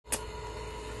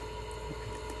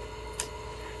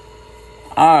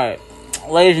Alright,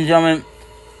 ladies and gentlemen,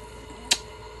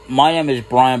 my name is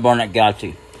Brian Barnett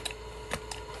Gatti.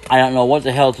 I don't know what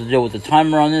the hell to do with the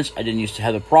timer on this. I didn't used to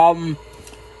have a problem.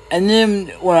 And then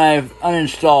when I've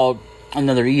uninstalled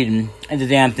Another Eden, and the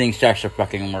damn thing starts to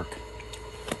fucking work.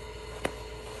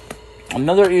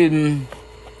 Another Eden,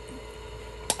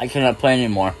 I cannot play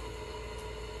anymore.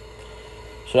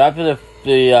 So after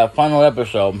the final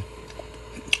episode,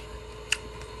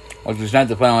 which is not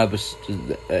the final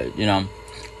episode,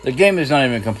 the game is not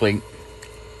even complete.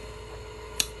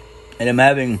 And I'm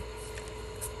having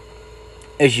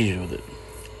issues with it.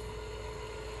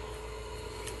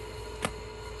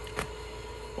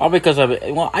 Well, because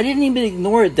I didn't even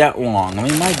ignore it that long. I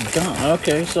mean, my God.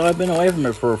 Okay, so I've been away from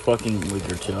it for a fucking week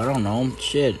or two. I don't know.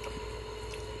 Shit.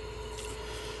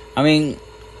 I mean,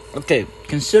 okay,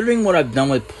 considering what I've done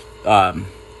with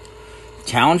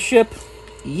Township,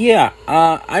 yeah,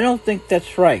 I don't think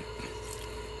that's right.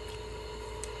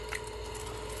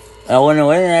 I went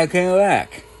away and I came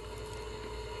back.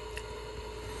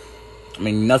 I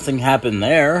mean, nothing happened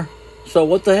there. So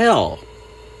what the hell?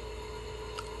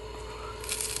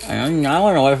 I mean, I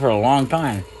went away for a long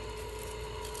time.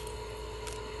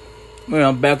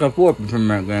 Back and forth between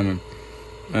that game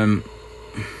and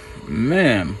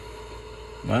man,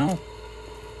 well,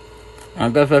 I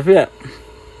guess that's it.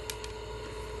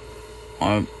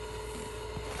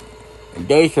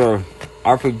 Days for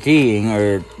RPGing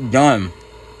are done.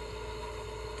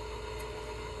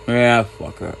 Yeah,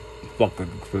 fuck it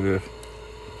for this.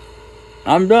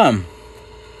 I'm done.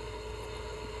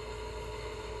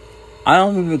 I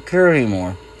don't even care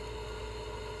anymore.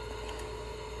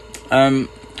 Final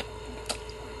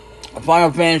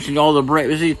Fantasy, all the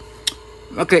break. See,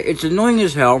 okay, it's annoying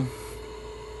as hell.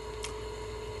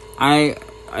 I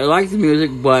like the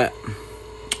music, but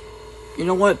you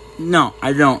know what? No,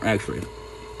 I don't actually.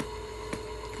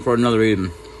 For Another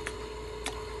Eden,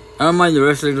 I don't mind the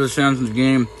rest of the sounds in the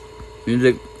game,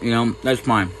 music. That's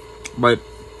fine, but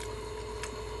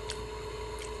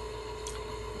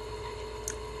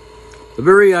the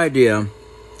very idea,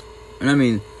 and I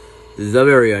mean the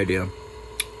very idea,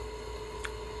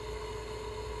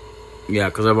 yeah,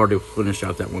 because I've already finished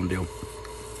out that one deal.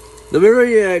 The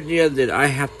very idea that I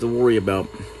have to worry about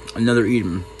Another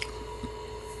Eden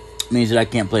means that I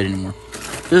can't play it anymore.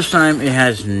 This time, it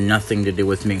has nothing to do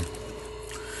with me.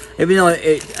 Even though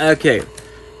it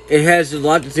has a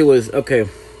lot to do with,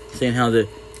 saying how the,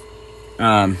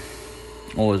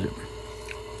 what was it?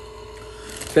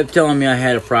 Kept telling me I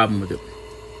had a problem with it.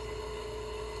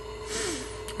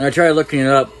 And I tried looking it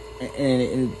up,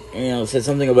 and it said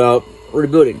something about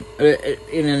rebooting.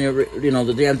 And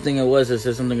the damn thing it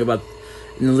said something about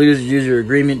the user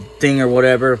agreement thing or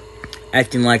whatever,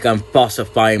 acting like I'm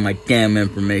falsifying my damn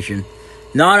information.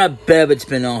 Not a bit, it's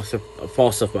been also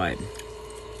falsified.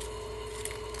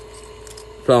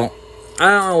 So, I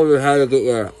don't know how to get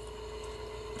your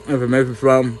information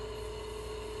from,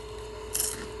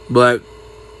 but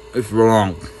it's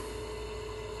wrong.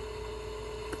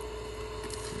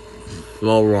 It's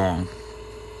all wrong.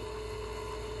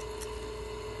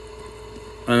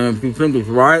 And if you think it's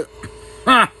right,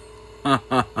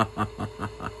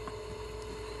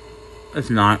 it's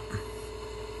not.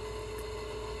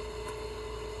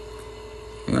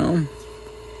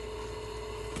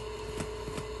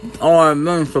 All I've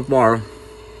done so far,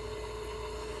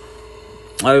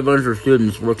 I have a bunch of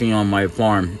students working on my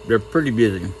farm. They're pretty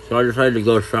busy, so I decided to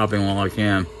go shopping while I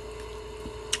can.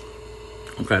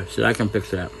 Okay, so I can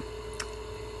fix that.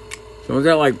 So we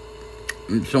got like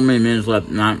so many minutes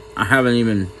left. I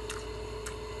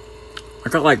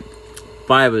got like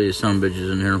 5 of these son of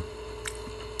bitches in here.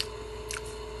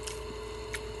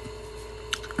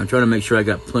 I'm trying to make sure I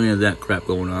got plenty of that crap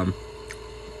going on.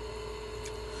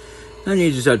 I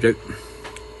need the subject,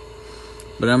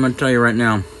 but I'm going to tell you right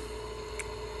now,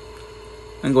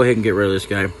 I can go ahead and get rid of this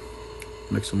guy.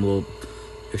 Make some little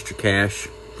extra cash,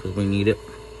 because we need it.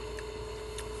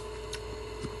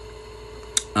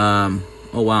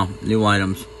 Oh wow, new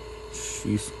items.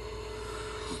 Jeez.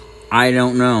 I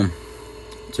don't know,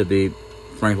 to be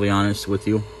frankly honest with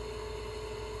you.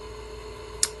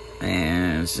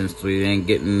 And since we ain't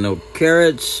getting no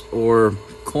carrots or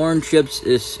corn chips,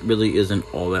 this really isn't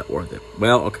all that worth it.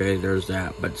 Well, okay, there's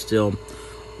that, but still,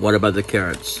 what about the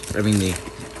carrots?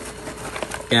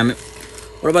 Damn it.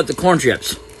 What about the corn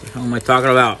chips? What the hell am I talking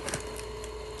about?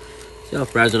 See how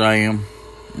frazzled I am?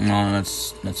 No,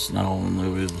 that's not all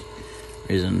the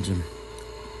reason to,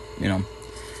 I'm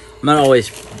not always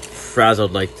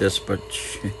frazzled like this, but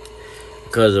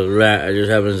because of that, it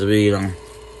just happens to be,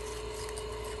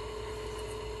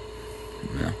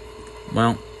 Yeah.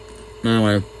 Well,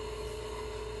 anyway.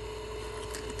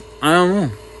 I don't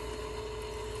know.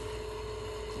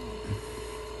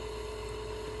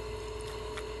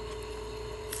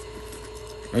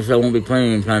 I guess I won't be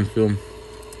playing anytime soon.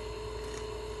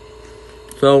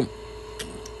 So,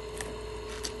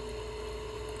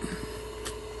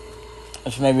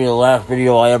 this may be the last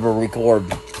video I ever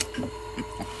record.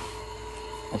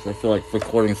 If I feel like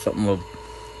recording something with,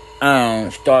 I don't know,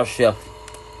 Starship.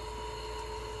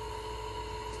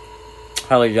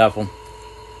 Highly doubtful.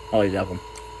 Highly doubtful.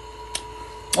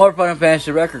 Or Final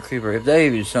Fantasy Record Keeper, if they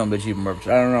even some bitch even works.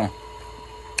 I don't know.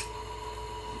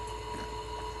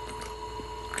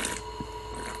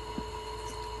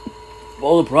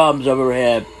 All the problems I've ever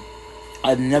had,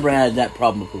 I've never had that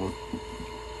problem before.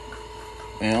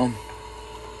 You know?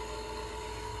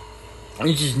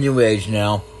 It's just new age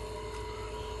now.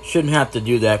 Shouldn't have to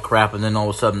do that crap and then all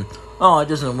of a sudden, oh, it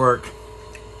doesn't work.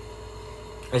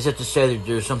 As if to say that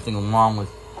there's something wrong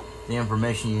with the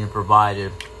information you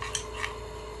provided.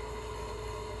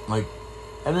 Like,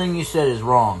 everything you said is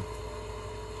wrong.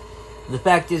 The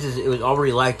fact is it was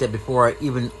already like that before I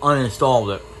even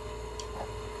uninstalled it.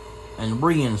 And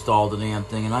reinstalled the damn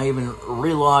thing. And I even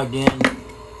re-logged in. And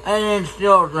then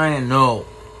still saying no.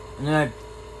 And then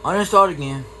I uninstalled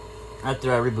again.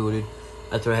 After I rebooted.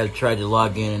 After I had tried to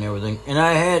log in and everything. And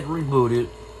I had rebooted.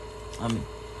 And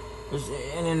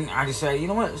then I decided, you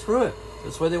know what? Screw it.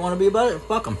 That's the way they want to be about it.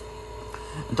 Fuck them.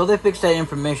 Until they fix that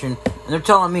information. And they're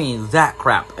telling me that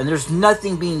crap. And there's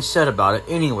nothing being said about it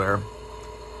anywhere.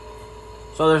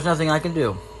 So there's nothing I can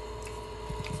do.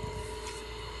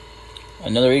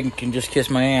 Another Eden can just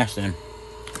kiss my ass then.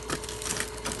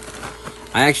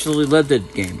 I actually loved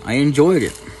that game. I enjoyed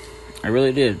it. I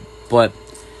really did. But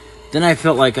then I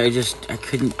felt like I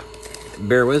couldn't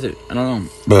bear with it. I don't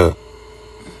know.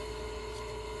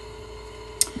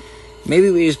 Maybe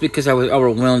it was because I was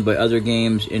overwhelmed by other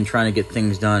games and trying to get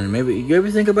things done. Maybe you ever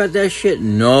think about that shit?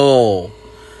 No.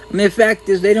 I mean, the fact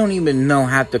is they don't even know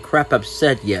half the crap I've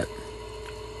said yet.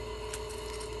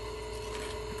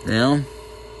 You know?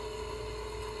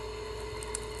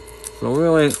 So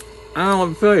really, I don't know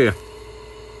what to tell you.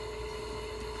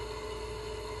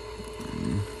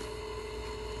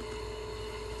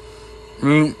 I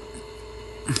mean,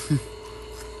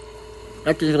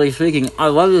 technically speaking, I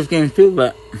love this game too,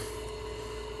 but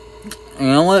you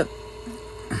know what?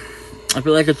 I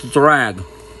feel like it's a drag.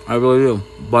 I really do.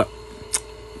 But,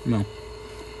 you know,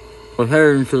 we're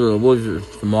headed into the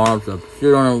woods tomorrow to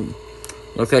shoot on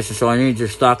a location, so I need to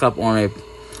stock up on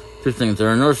two things. There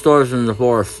are no stores in the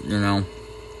forest, you know.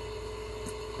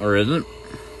 Or isn't?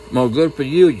 Well, good for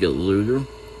you, you loser.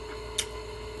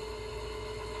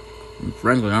 And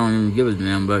frankly, I don't even give a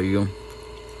damn about you.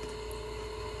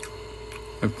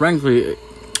 And frankly,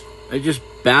 it just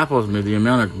baffles me the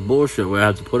amount of bullshit we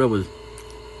have to put up with.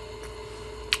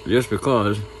 Just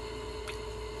because.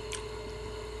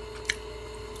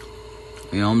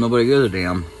 You know, nobody gives a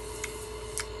damn.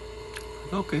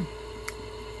 Okay.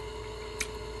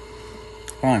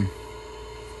 Fine.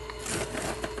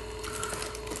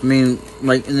 I mean,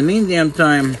 like, in the meantime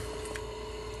time,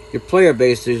 your player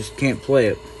base just can't play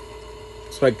it.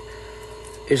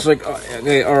 It's like,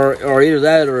 okay, or either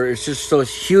that, or it's just so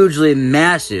hugely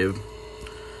massive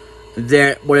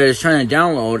that what it's trying to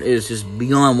download is just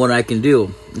beyond what I can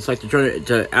do. It's like they're trying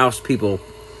to oust people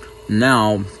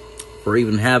now for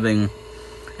even having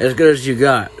as good as you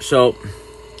got. So,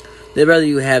 they'd rather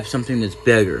you have something that's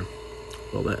bigger.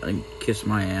 Well, that, I kiss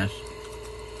my ass.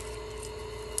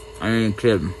 I ain't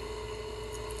kidding.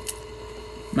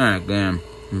 Man, damn.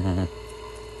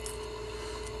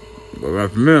 But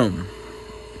that's me.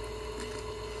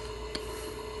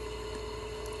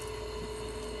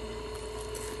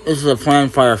 This is a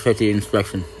planned Fire 50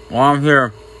 inspection. While I'm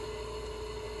here,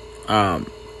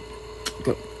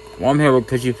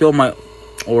 because you filled my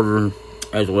order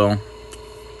as well.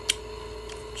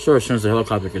 Sure, as soon as the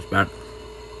helicopter gets back.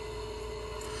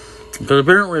 Because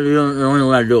apparently you're only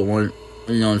allowed to do it once,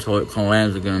 you know, until it kind of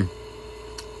lands again.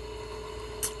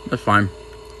 That's fine.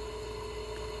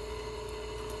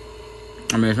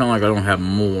 I mean, it's not like I don't have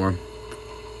more.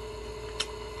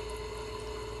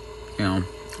 You know,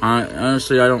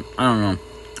 honestly, I don't know.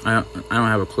 I don't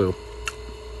have a clue.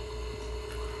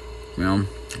 You know,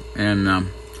 and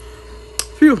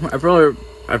phew,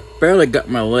 I barely got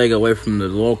my leg away from the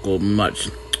local much.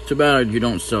 Too bad you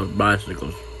don't sell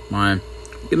bicycles. Mine.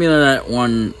 Give me that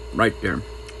one right there.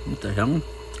 What the hell?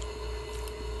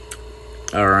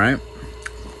 Alright.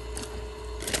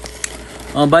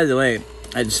 Oh, by the way,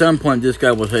 at some point this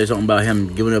guy will say something about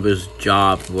him giving up his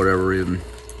job for whatever reason.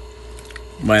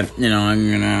 But, you know, I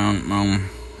don't know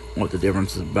what the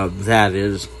difference about that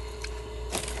is.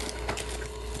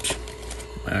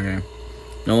 Okay.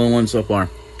 The only one so far.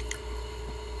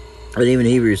 But even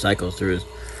he recycles through his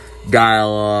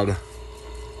dialogue.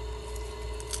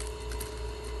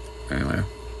 Anyway.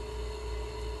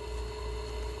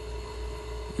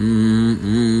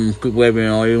 Keep waving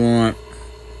all you want.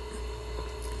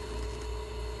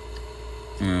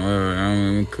 I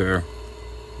don't even care.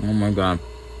 Oh my god.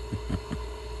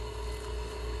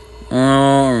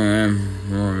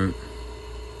 Alright.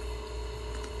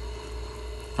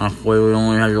 Hopefully we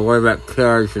only have to worry about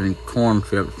carrots and corn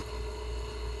chips.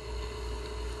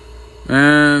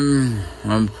 And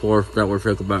of course that would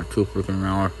take about 2 freaking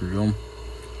hours to do.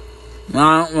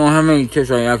 I don't know how many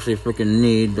chips I actually freaking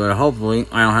need, but hopefully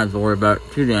I don't have to worry about it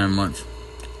too damn much.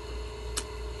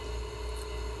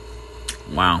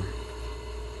 Wow.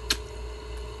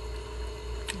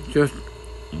 Just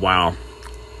wow.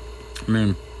 I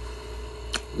mean,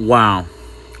 wow.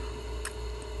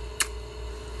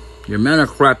 The amount of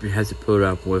crap you have to put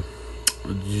up with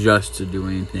just to do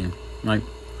anything. Like,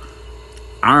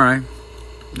 alright.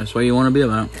 That's what you want to be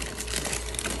about.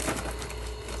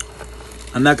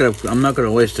 I'm not gonna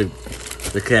waste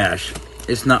the cash.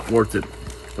 It's not worth it.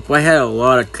 If I had a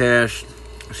lot of cash,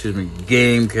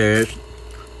 game cash,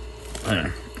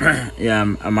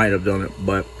 yeah, I might have done it,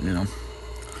 but you know,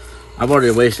 I've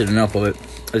already wasted enough of it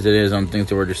as it is on things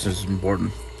that were just as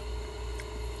important.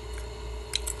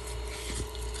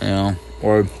 You know,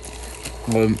 or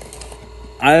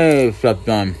I have stuff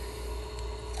done.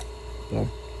 So,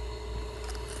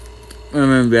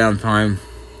 I'm in downtime.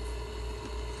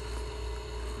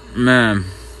 Man.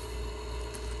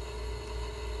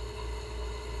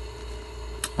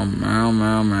 Oh,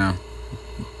 man.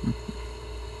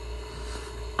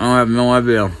 I have no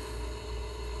idea.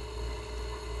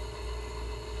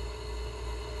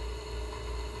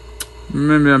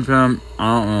 Maybe I'm trying,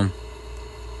 I don't know.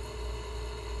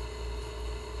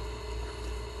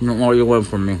 You don't know what you want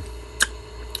from me.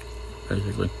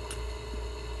 Basically.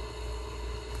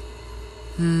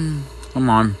 Come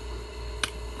on.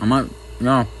 I'm not,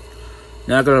 no.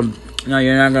 You're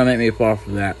not gonna make me fall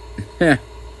for that.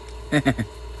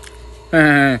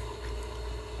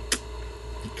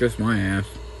 Just my ass.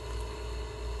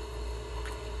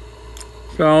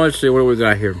 So let's see what we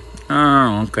got here.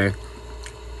 Oh, okay.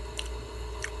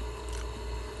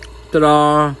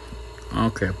 Ta-da!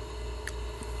 Okay.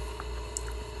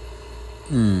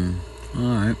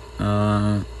 Alright.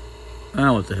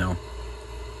 What the hell?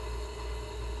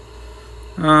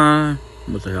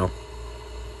 What the hell?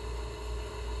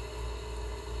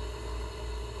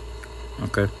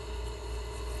 Okay.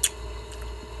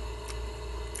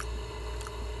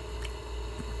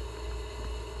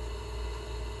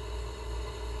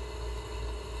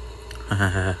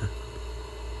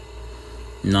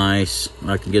 Nice.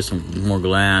 I can get some more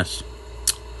glass.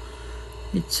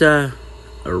 It's a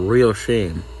real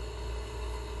shame.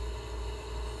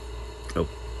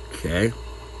 Okay.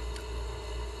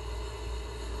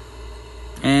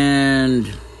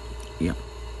 And yeah.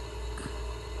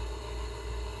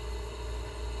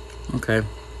 Okay.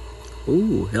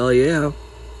 Ooh, hell yeah.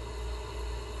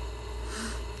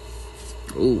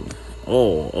 Ooh.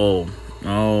 Oh,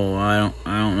 I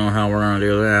don't know how we're gonna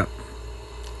do that.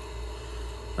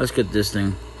 Let's get this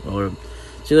thing.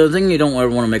 See, the thing you don't ever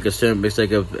want to make a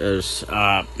mistake of is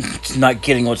not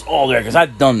getting what's all there, because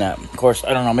I've done that. Of course,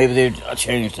 I don't know, maybe they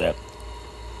changed that.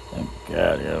 Thank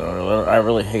God, you know, I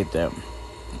really hate that.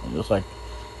 I'm just like,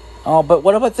 oh, but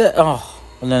what about that? Oh,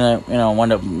 and then I,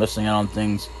 wind up missing out on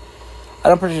things. I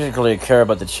don't particularly care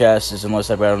about the chests unless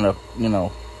I've got enough,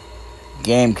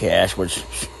 game cash, which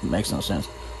makes no sense.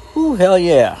 Ooh, hell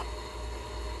yeah.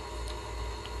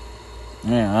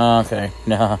 Yeah, okay.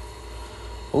 Nah.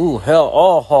 Ooh, hell.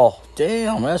 Oh,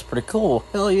 damn, that's pretty cool.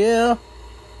 Hell yeah.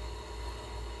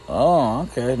 Oh,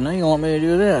 okay. Now you want me to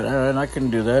do that. Alright, I can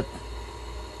do that.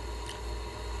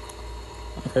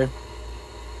 Okay.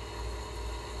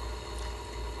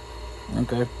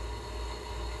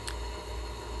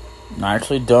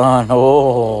 Nicely done.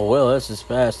 Oh, well, this is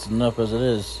fast enough as it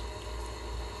is.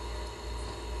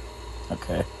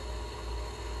 Okay.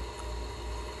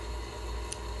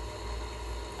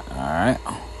 Alright.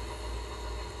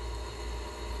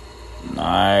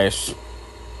 Nice.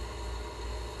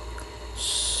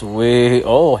 Sweet.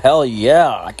 Oh, hell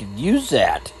yeah. I could use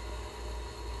that.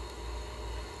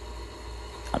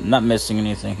 I'm not missing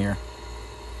anything here.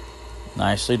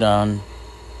 Nicely done.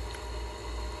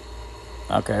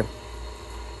 Okay.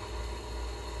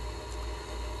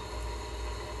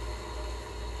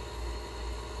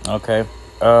 Okay.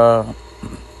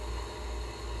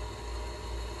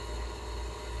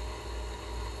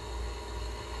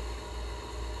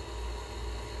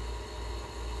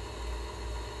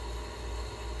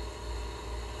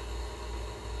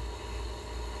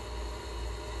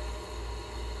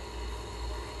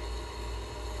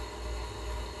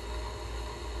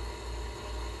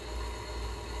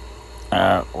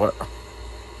 What?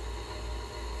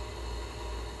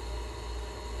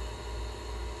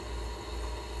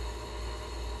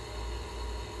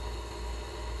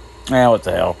 What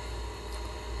the hell?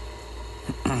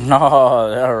 Oh,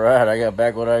 alright, I got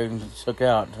back what I took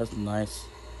out. That's nice.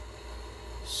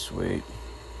 Sweet.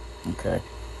 Okay.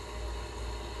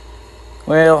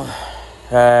 Well,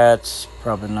 that's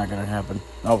probably not gonna happen.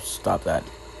 Oh, stop that.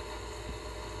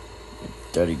 You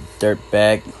dirty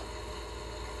dirtbag.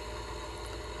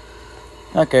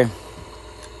 Okay.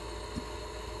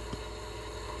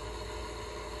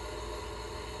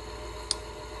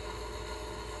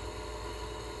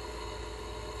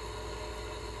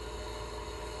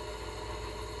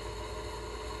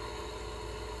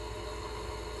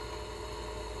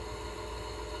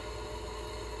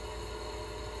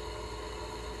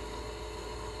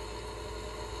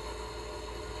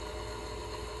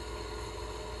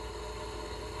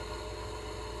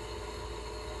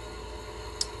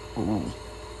 Ooh.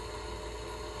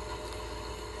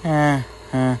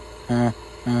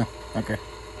 Okay.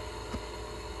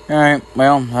 Alright,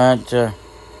 well, that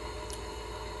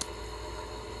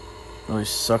really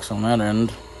sucks on that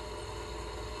end.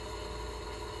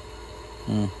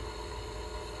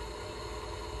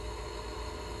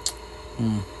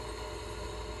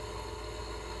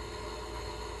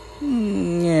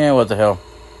 Yeah, what the hell?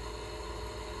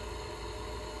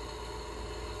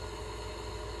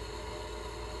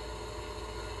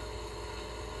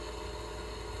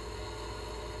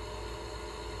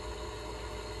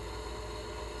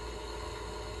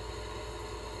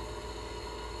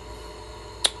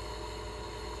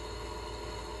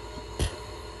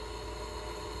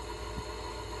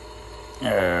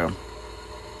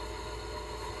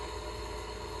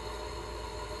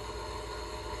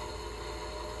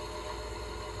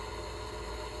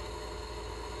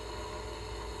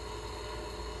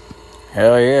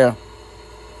 Hell yeah.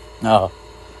 Oh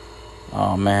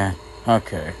man.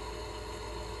 Okay.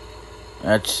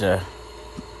 That's a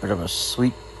bit of a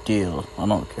sweet deal. I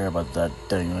don't care about that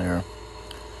thing there.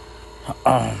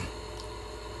 Oh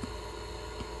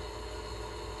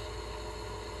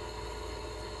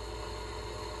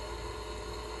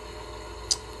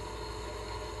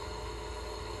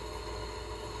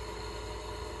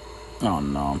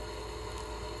no.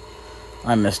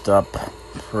 I messed up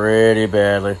pretty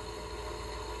badly.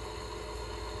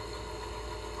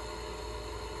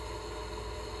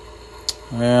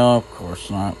 Well, of course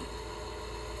not.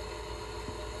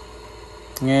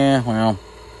 Yeah, well,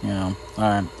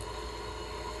 alright.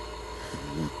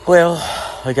 Well,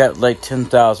 I got like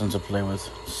 10,000 to play with.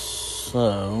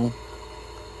 So...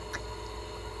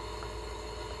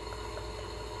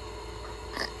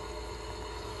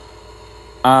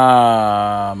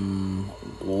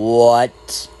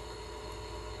 What?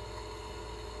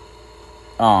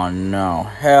 Oh no.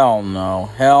 Hell no.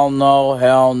 Hell no.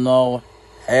 Hell no.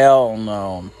 Hell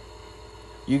no.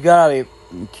 You gotta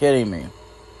be kidding me.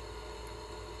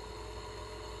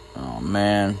 Oh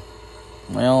man.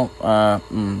 Well, oh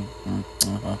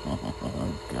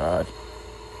God.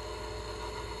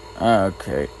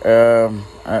 Okay.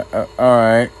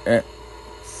 Alright.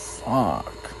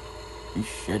 Fuck. You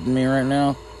shitting me right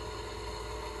now?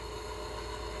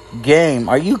 Game,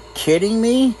 are you kidding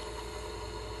me?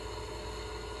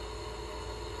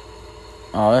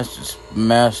 Oh, that's just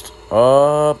messed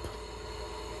up.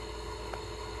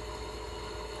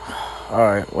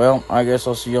 Alright, well, I guess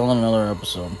I'll see y'all in another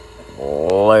episode.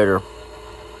 Later.